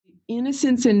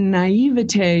innocence and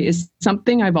naivete is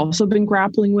something I've also been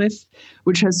grappling with,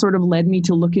 which has sort of led me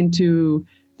to look into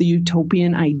the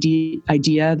utopian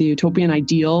idea, the utopian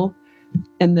ideal,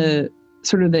 and the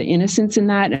sort of the innocence in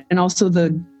that, and also the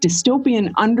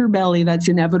dystopian underbelly that's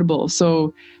inevitable.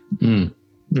 So,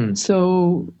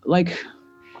 so like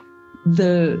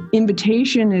the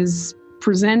invitation is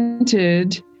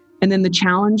presented, and then the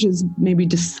challenge is maybe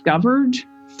discovered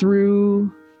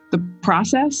through the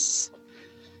process.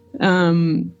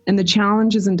 And the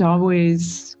challenge isn't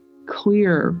always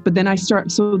clear, but then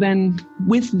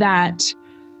with that,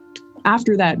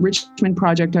 after that Richmond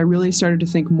project, I really started to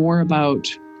think more about,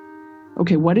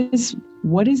 okay, what is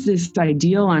this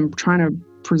ideal I'm trying to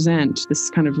present, this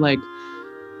kind of like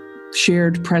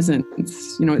shared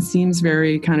presence? You know, it seems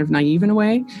very kind of naive in a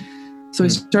way. So I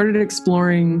started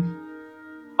exploring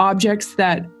objects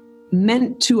that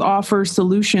meant to offer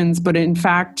solutions, but in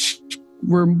fact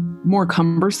were more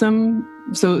cumbersome.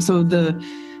 So the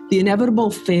inevitable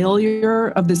failure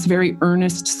of this very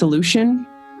earnest solution.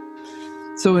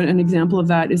 So an example of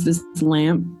that is this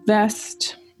lampshade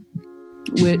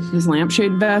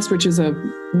vest, which is a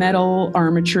metal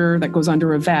armature that goes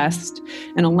under a vest,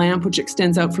 and a lamp which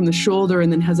extends out from the shoulder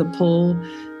and then has a pull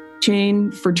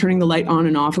chain for turning the light on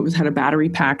and off. It had a battery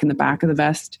pack in the back of the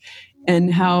vest,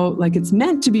 and how like it's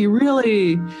meant to be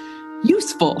really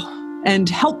useful and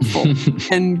helpful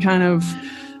and kind of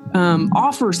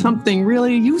offer something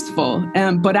really useful,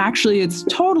 but actually it's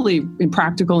totally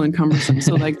impractical and cumbersome.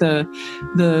 So like the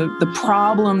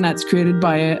problem that's created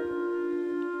by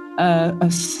a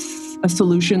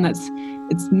solution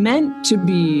it's meant to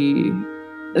be,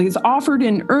 it's offered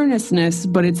in earnestness,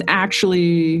 but it's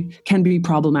actually can be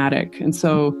problematic. And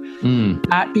so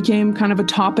that became kind of a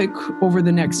topic over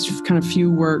the next kind of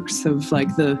few works of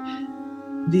like the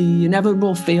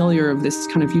inevitable failure of this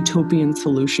kind of utopian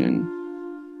solution.